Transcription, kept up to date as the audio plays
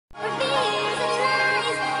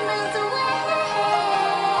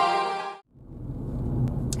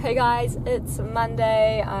Hey guys, it's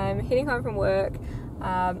Monday. I'm heading home from work.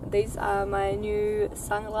 These are my new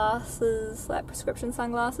sunglasses, like prescription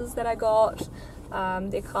sunglasses that I got.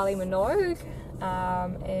 They're Kylie Minogue,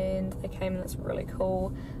 and they came in this really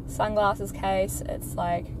cool sunglasses case. It's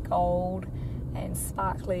like gold and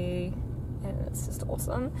sparkly, and it's just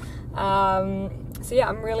awesome. So yeah,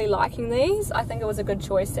 I'm really liking these. I think it was a good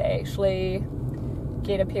choice to actually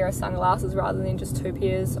get a pair of sunglasses rather than just two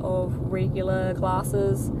pairs of regular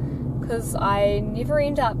glasses, because I never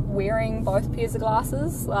end up wearing both pairs of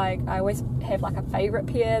glasses. Like, I always have like a favourite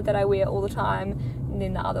pair that I wear all the time, and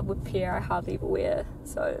then the other pair I hardly ever wear,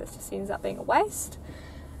 so it just ends up being a waste.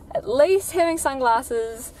 At least having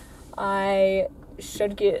sunglasses, I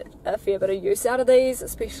should get a fair bit of use out of these,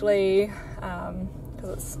 especially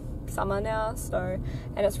because it's summer now, so,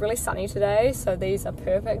 and it's really sunny today, so these are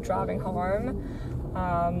perfect driving home.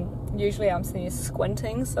 Usually I'm sitting here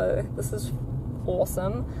squinting, so this is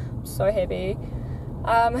awesome. I'm so happy.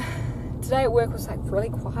 Today at work was like really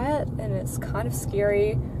quiet, and it's kind of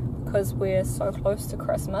scary because we're so close to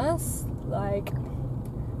Christmas, like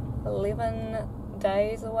 11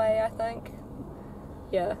 days away, I think.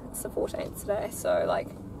 Yeah, it's the 14th today, so like,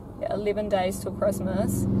 yeah, 11 days till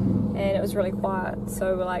Christmas, and it was really quiet.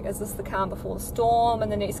 So we're like, is this the calm before the storm? And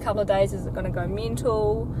the next couple of days, is it going to go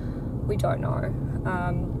mental? We don't know.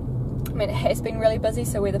 I mean, it has been really busy,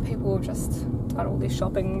 so whether people have just done all their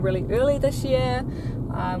shopping really early this year,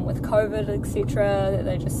 with COVID, etc., that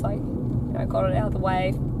they just like, you know, got it out of the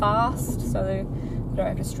way fast, so they don't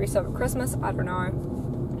have to stress over Christmas. I don't know.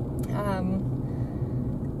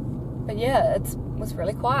 But yeah, it was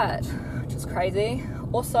really quiet, which is crazy.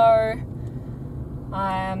 Also,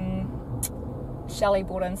 Shelley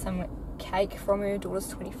brought in some cake from her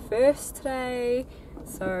daughter's 21st today,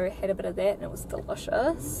 so had a bit of that, and it was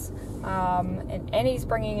delicious. And Annie's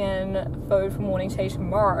bringing in food for morning tea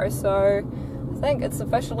tomorrow, so I think it's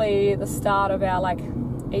officially the start of our like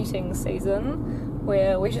eating season,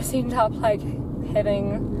 where we just end up like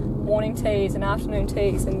having morning teas and afternoon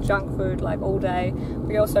teas and junk food like all day.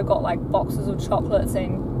 We also got like boxes of chocolates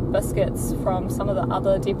and biscuits from some of the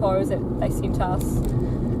other depots that they sent us,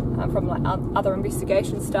 from like other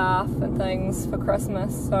investigation staff and things for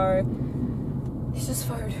Christmas, so it's just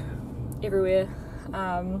food everywhere.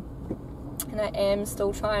 And I am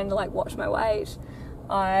still trying to like watch my weight.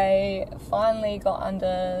 I finally got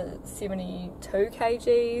under 72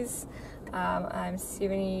 kgs. I'm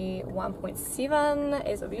 71.7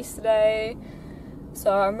 as of yesterday,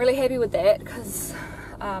 so I'm really happy with that, because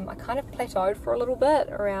I kind of plateaued for a little bit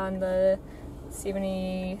around the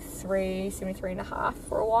 73 and a half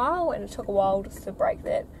for a while, and it took a while just to break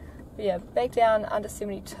that. But yeah, back down under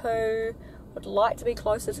 72. Would like to be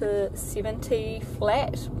closer to 70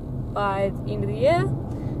 flat by the end of the year,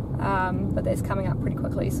 but that's coming up pretty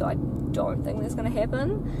quickly, so I don't think that's going to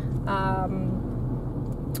happen.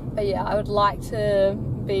 But yeah, I would like to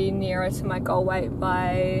be nearer to my goal weight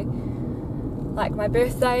by like my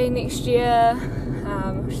birthday next year,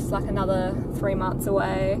 which is like another 3 months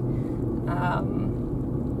away.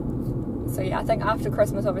 So yeah, I think after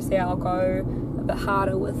Christmas, obviously I'll go a bit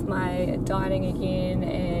harder with my dieting again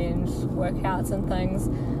and workouts and things.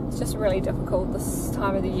 It's just really difficult this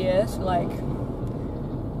time of the year to like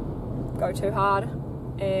go too hard,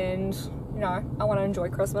 and you know, I want to enjoy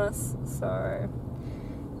Christmas, so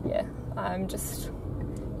yeah, I'm just,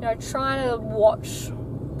 you know, trying to watch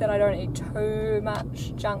that I don't eat too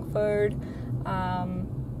much junk food,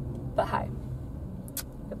 but hey,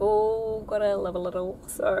 we've all got to live a little,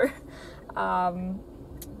 so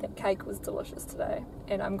that cake was delicious today,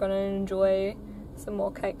 and I'm going to enjoy some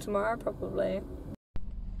more cake tomorrow probably.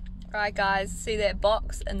 Right guys, see that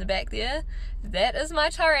box in the back there? That is my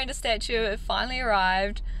Tyrannus statue. It finally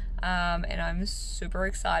arrived, and I'm super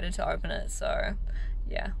excited to open it, so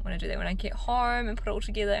yeah, I'm going to do that when I get home and put it all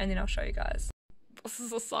together, and then I'll show you guys. This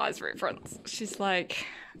is a size reference. She's like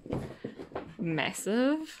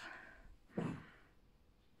massive,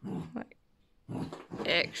 like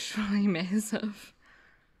actually massive.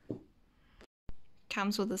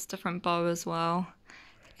 Comes with this different bow as well,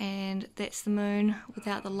 and that's the moon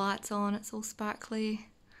without the lights on. It's all sparkly.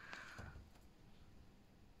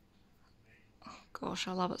 Oh gosh,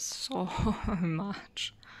 I love it so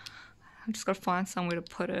much. I've just got to find somewhere to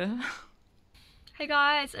put her. Hey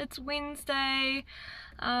guys, it's Wednesday,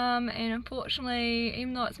 and unfortunately,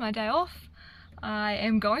 even though it's my day off, I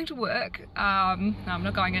am going to work. No, I'm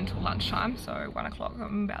not going in until lunchtime, so 1 o'clock.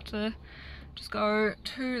 I'm about to just go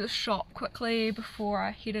to the shop quickly before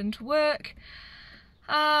I head into work,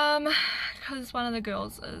 because one of the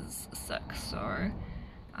girls is sick, so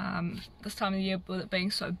This time of the year, with it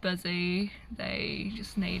being so busy, they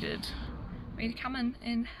just needed me to come in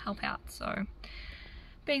and help out. So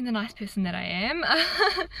being the nice person that I am,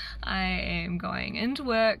 I am going into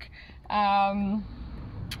work.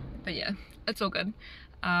 But yeah, it's all good.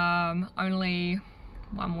 Only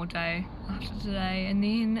one more day after today and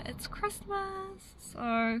then it's Christmas.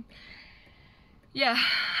 So yeah,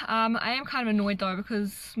 I am kind of annoyed though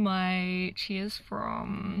because my chairs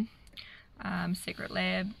from Secret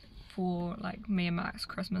Lab for like me and Mark's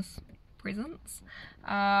Christmas presents,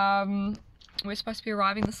 we're supposed to be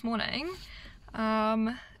arriving this morning.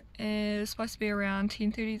 It's supposed to be around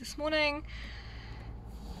 10:30 this morning.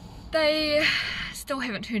 They still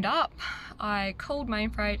haven't turned up. I called Main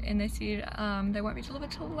Freight and they said they won't be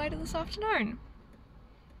delivered till later this afternoon.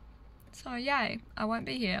 So yay, I won't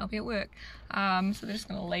be here, I'll be at work. So they're just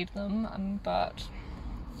gonna leave them, but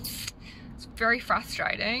it's very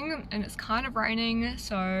frustrating and it's kind of raining,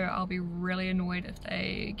 so I'll be really annoyed if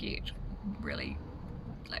they get really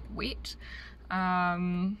like wet. But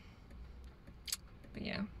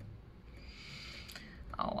yeah.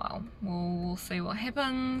 Oh well, we'll see what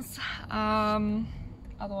happens.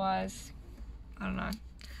 Otherwise, I don't know.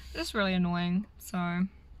 It's just really annoying, so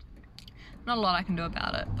not a lot I can do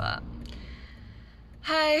about it, but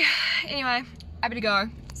hey, anyway, happy to go,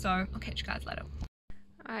 so I'll catch you guys later.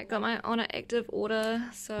 Alright, got my Oner Active order,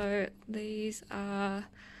 so these are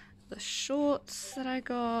the shorts that I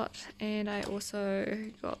got, and I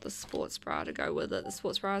also got the sports bra to go with it. The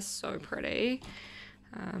sports bra is so pretty.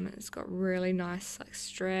 It's got really nice like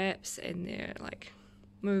straps and they're like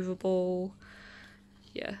movable.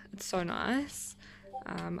 Yeah, it's so nice.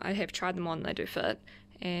 I have tried them on, they do fit.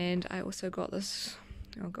 And I also got this,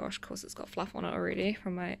 oh gosh, of course it's got fluff on it already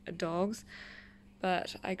from my dogs,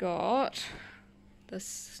 but I got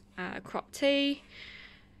this crop tee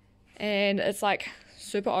and it's like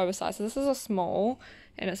super oversized. So this is a small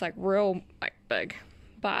and it's like real like big,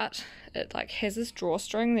 but it like has this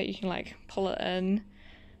drawstring that you can like pull it in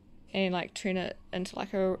and like turn it into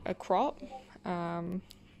like a crop. So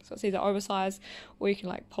it's either oversized or you can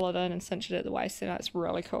like pull it in and cinch it at the waist, and it's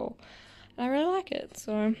really cool. And I really like it,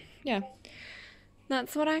 so yeah,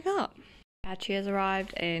 that's what I got. Our chairs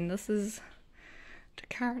arrived and this is the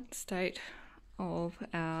current state of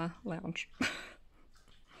our lounge.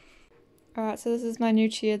 Alright, so this is my new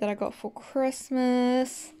chair that I got for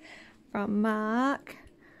Christmas from Mark.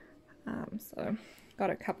 So got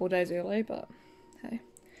it a couple of days early, but hey.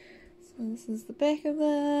 So this is the back of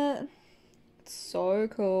it. It's so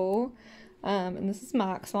cool. And this is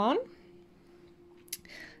Mark's one.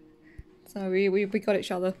 So we got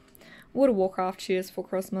each other World of Warcraft chairs for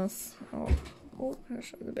Christmas. Oh, I'll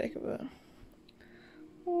show you the back of it.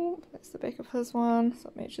 Oh, that's the back of his one. So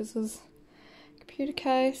it matches his computer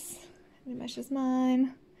case. And it matches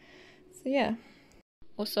mine. So yeah.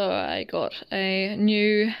 Also I got a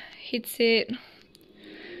new headset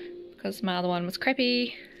because my other one was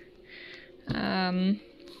crappy.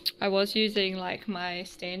 I was using like my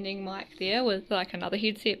standing mic there with like another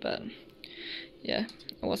headset, but yeah,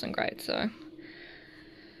 it wasn't great, so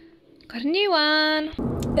got a new one.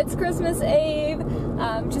 It's Christmas Eve.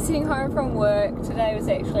 Just heading home from work. Today was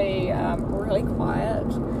actually really quiet,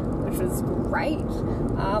 which was great.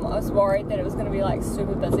 I was worried that it was going to be like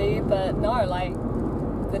super busy, but no, like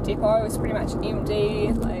the depot was pretty much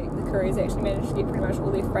empty. Like the couriers actually managed to get pretty much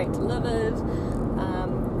all their freight delivered.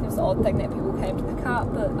 It was the odd thing that people came to pick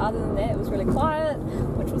up, but other than that it was really quiet,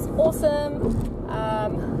 which was awesome. I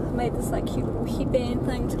made this like cute little headband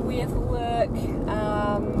thing to wear for work,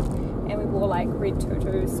 and we wore like red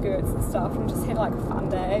tutu skirts and stuff and just had like a fun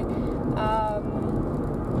day.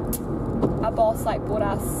 Our boss like bought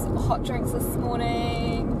us hot drinks this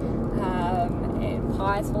morning, and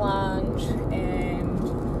pies for lunch,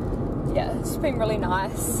 and yeah, it's been really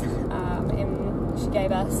nice. And she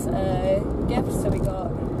gave us a gift, so we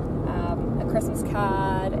got a Christmas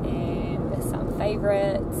card and some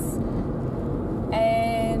favourites,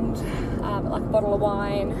 and like a bottle of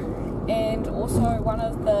wine, and also one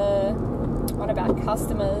of our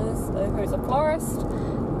customers who's a florist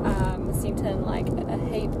sent in like a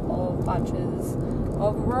heap of bunches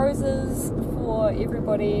of roses for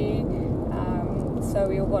everybody. So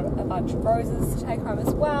we all got a bunch of roses to take home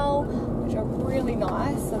as well, which are really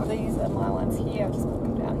nice. So these are my ones here. I'll just put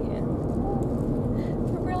them down here.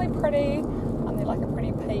 They're really pretty. They're like a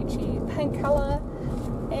pretty peachy pink colour.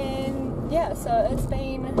 And yeah, so it's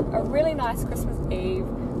been a really nice Christmas Eve.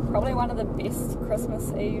 Probably one of the best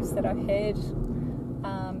Christmas Eves that I've had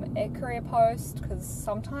at Career Post, because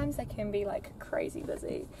sometimes they can be like crazy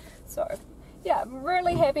busy. So yeah, I'm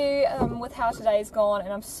really happy with how today's gone,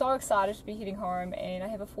 and I'm so excited to be heading home, and I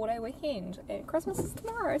have a 4-day weekend and Christmas is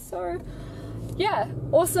tomorrow, so yeah,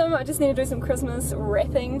 awesome. I just need to do some Christmas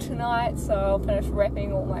wrapping tonight, so I'll finish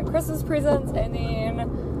wrapping all my Christmas presents and then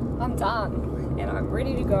I'm done and I'm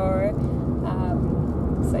ready to go.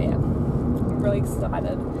 So yeah, I'm really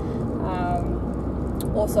excited.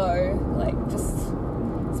 Also, like, just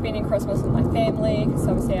spending Christmas with my family, because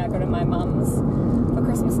obviously I go to my mum's for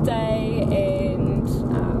Christmas Day, and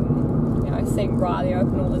you know, seeing Riley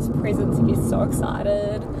open all his presents, he gets so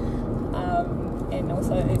excited. And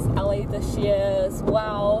also it's Ellie this year as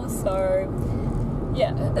well, so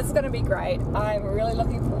yeah, it's going to be great. I'm really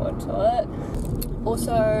looking forward to it.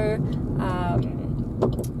 Also,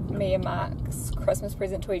 me and Mark's Christmas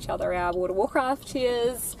present to each other, our water Warcraft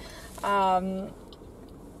chairs, are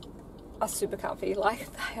super comfy.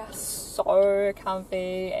 Like, they are so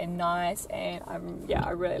comfy and nice, and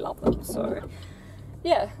I really love them. So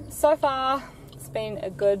yeah, so far it's been a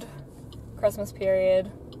good Christmas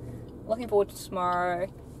period. Looking forward to tomorrow,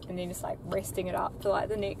 and then just like resting it up for like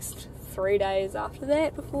the next 3 days after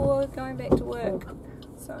that before going back to work.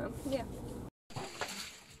 So yeah.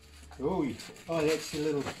 Oh, that's your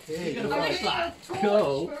little pig. You got a flashlight.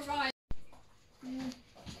 Cool. I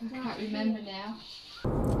can't remember now.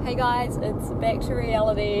 Hey guys, it's back to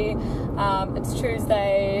reality. It's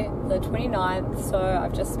Tuesday the 29th, so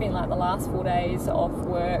I've just spent like the last 4 days off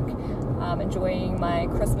work, enjoying my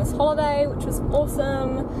Christmas holiday, which was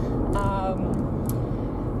awesome.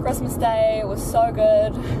 Christmas Day was so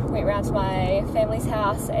good. Went round to my family's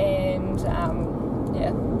house and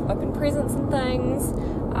yeah, opened presents and things.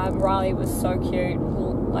 Riley was so cute.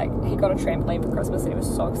 Like, he got a trampoline for Christmas and he was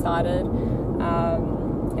so excited.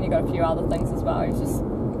 And he got a few other things as well. He just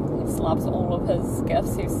loves all of his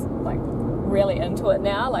gifts. He's like really into it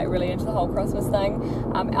now, like really into the whole Christmas thing.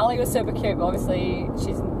 Ellie was super cute, but obviously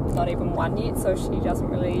she's not even 1 yet, so she doesn't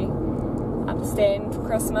really understand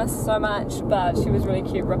Christmas so much, but she was really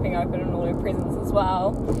cute ripping open all her presents as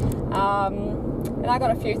well. And I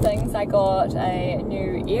got a few things. I got a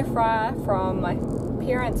new air fryer from my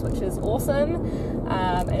parents, which is awesome,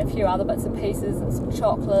 and a few other bits and pieces and some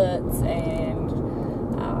chocolates, and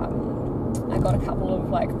I got a couple of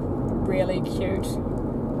like really cute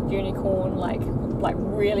unicorn, like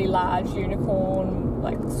really large unicorn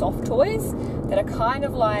like soft toys that are kind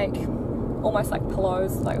of like almost like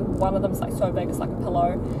pillows. Like, one of them's like so big it's like a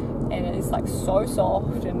pillow, and it's like so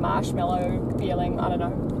soft and marshmallow feeling. I don't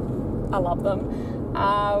know, I love them.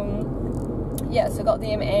 Yeah, so I got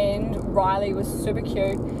them, and Riley was super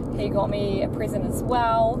cute. He got me a present as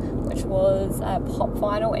well, which was a pop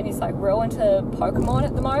vinyl, and he's like real into Pokemon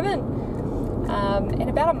at the moment. And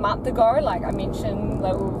about a month ago, like I mentioned,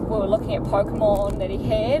 like, we were looking at Pokemon that he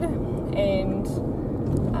had, and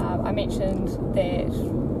I mentioned that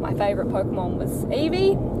my favourite Pokemon was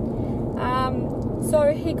Eevee.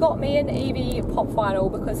 So he got me an Eevee pop vinyl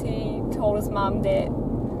because he told his mum that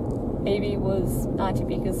Eevee was Auntie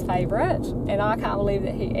Becca's favourite, and I can't believe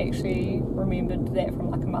that he actually remembered that from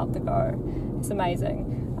like a month ago. It's amazing.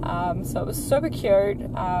 So it was super cute,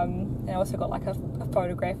 and I also got like a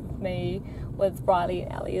photograph of me with Riley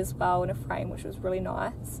and Ellie as well in a frame, which was really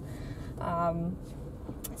nice.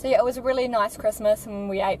 So yeah, it was a really nice Christmas, and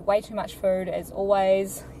we ate way too much food as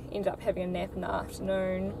always. Ended up having a nap in the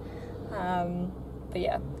afternoon, but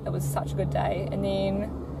yeah, it was such a good day. And then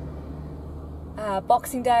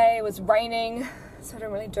Boxing Day was raining, so I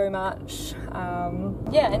didn't really do much.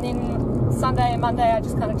 Yeah, and then Sunday and Monday I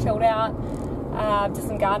just kind of chilled out. Did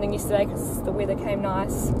some gardening yesterday because the weather came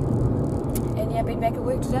nice, and yeah, been back at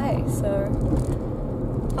work today, so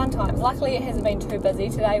fun times. Luckily it hasn't been too busy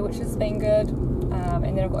today, which has been good.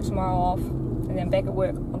 And then I've got tomorrow off, and then back at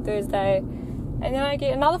work on Thursday, and then I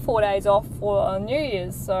get another 4 days off for New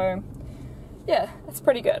Year's, so yeah, it's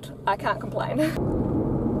pretty good. I can't complain.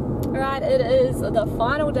 Alright, it is the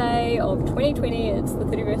final day of 2020. It's the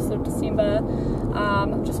 31st of December.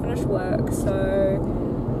 I've just finished work, so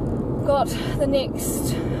got the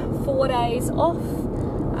next 4 days off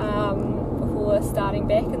before starting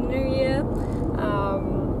back in the new year.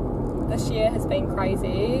 This year has been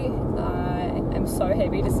crazy. I'm so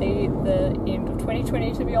happy to see the end of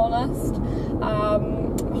 2020, to be honest.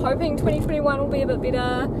 I'm hoping 2021 will be a bit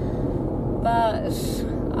better, but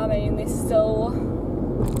I mean, there's still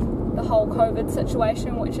the whole COVID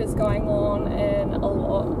situation which is going on in a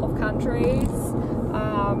lot of countries.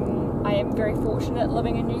 I am very fortunate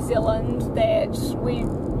living in New Zealand that we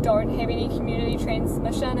don't have any community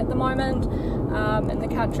transmission at the moment in the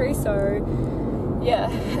country, so yeah,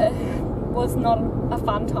 it was not a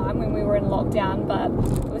fun time when we were in lockdown, but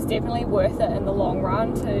it was definitely worth it in the long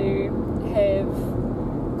run to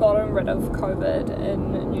have gotten rid of COVID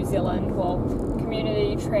in New Zealand, well,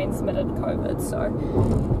 community transmitted COVID, so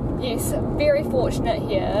yes, very fortunate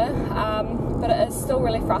here, but it is still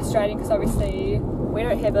really frustrating because obviously we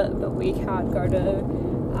don't have it, but we can't go to,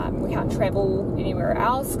 we can't travel anywhere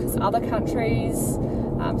else because other countries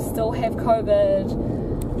still have COVID,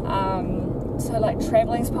 so like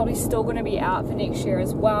travelling is probably still going to be out for next year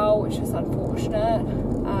as well, which is unfortunate.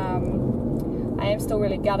 I am still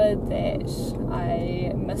really gutted that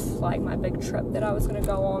I missed like my big trip that I was going to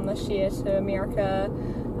go on this year to America,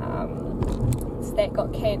 so that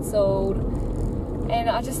got cancelled, and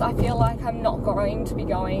I feel like I'm not going to be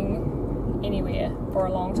going anywhere for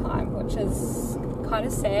a long time, which is kind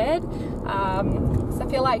of sad, because I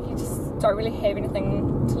feel like you just don't really have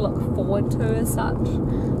anything to look forward to as such,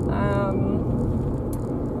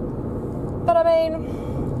 but I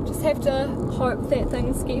mean, just have to hope that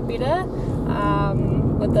things get better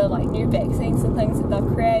with the like new vaccines and things that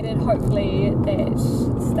they've created. Hopefully that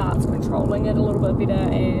starts controlling it a little bit better,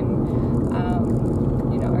 and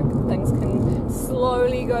you know, things can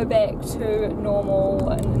slowly go back to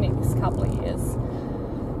normal in the next couple of years.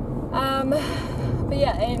 But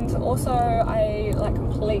yeah, and also I like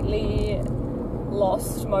completely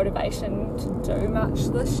lost motivation to do much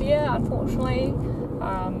this year, unfortunately.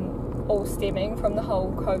 All stemming from the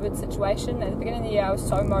whole COVID situation. At the beginning of the year I was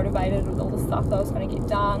so motivated with all the stuff that I was going to get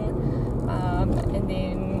done, and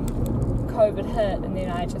then COVID hit, and then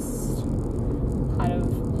I just kind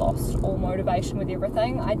of lost all motivation with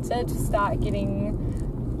everything. I did start getting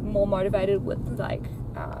more motivated with like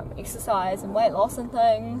exercise and weight loss and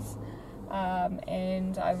things,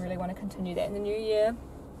 and I really want to continue that in the new year,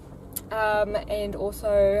 and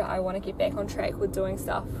also I want to get back on track with doing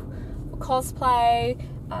stuff for cosplay,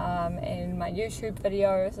 and my YouTube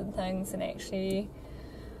videos and things, and actually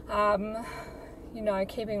you know,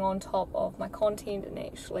 keeping on top of my content and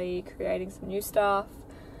actually creating some new stuff,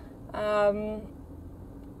 but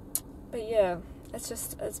yeah,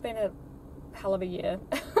 it's been a hell of a year.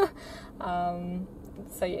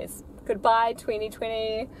 So yes, goodbye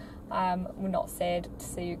 2020. We're not sad to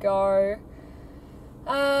see you go.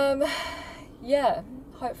 Yeah,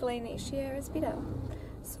 hopefully next year is better.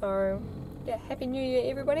 So yeah, happy new year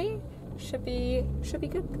everybody. Should be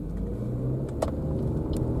good.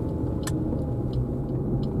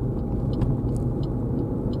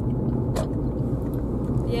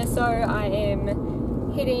 Yeah, so I am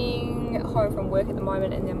heading home from work at the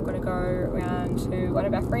moment, and then I'm going to go around to one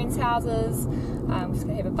of our friends' houses. I'm just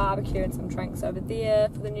going to have a barbecue and some drinks over there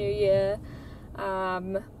for the new year.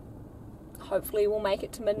 Hopefully we'll make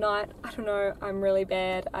it to midnight. I don't know, I'm really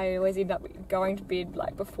bad. I always end up going to bed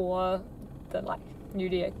like before the like New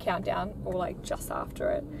Year countdown, or like just after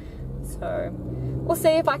it. So we'll see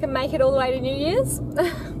if I can make it all the way to New Year's.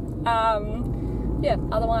 Yeah,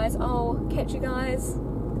 otherwise I'll catch you guys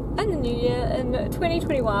in the new year in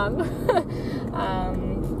 2021.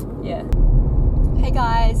 Yeah. Hey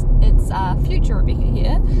guys, it's future Rebecca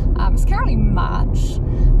here. It's currently March,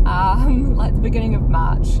 like the beginning of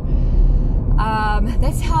March.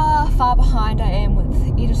 That's how far behind I am with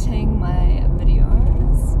editing my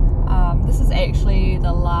videos. This is actually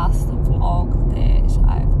the last vlog that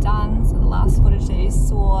I've done, so the last footage that you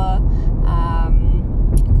saw at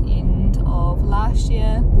the end of last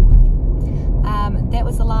year. That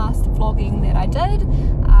was the last vlogging that I did.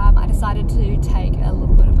 I decided to take a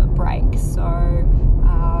little bit of a break, so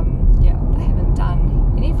yeah, I haven't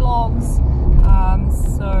done any vlogs,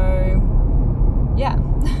 so yeah.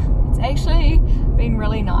 It's actually been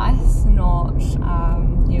really nice not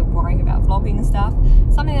yeah, worrying about vlogging and stuff.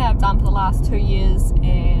 Something that I've done for the last 2 years,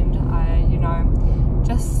 and I, you know,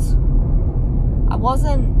 I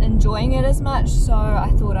wasn't enjoying it as much, so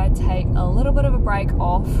I thought I'd take a little bit of a break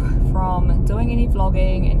off from doing any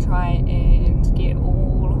vlogging and try and get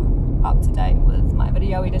all up to date with my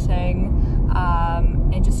video editing,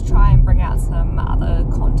 and just try and bring out some other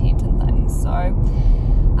content and things. So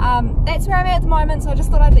that's where I'm at the moment, so I just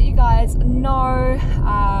thought I'd let you guys know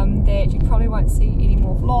that you probably won't see any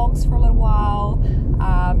more vlogs for a little while,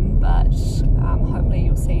 but hopefully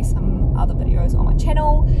you'll see some other videos on my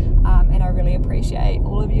channel, and I really appreciate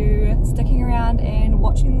all of you sticking around and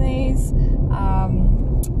watching these.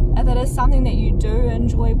 If it is something that you do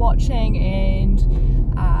enjoy watching and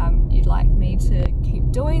you'd like me to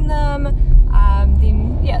keep doing them,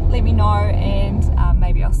 then yeah, let me know, and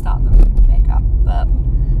maybe I'll start them back up. But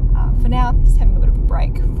for now, just having a bit of a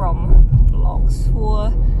break from vlogs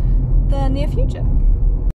for the near future.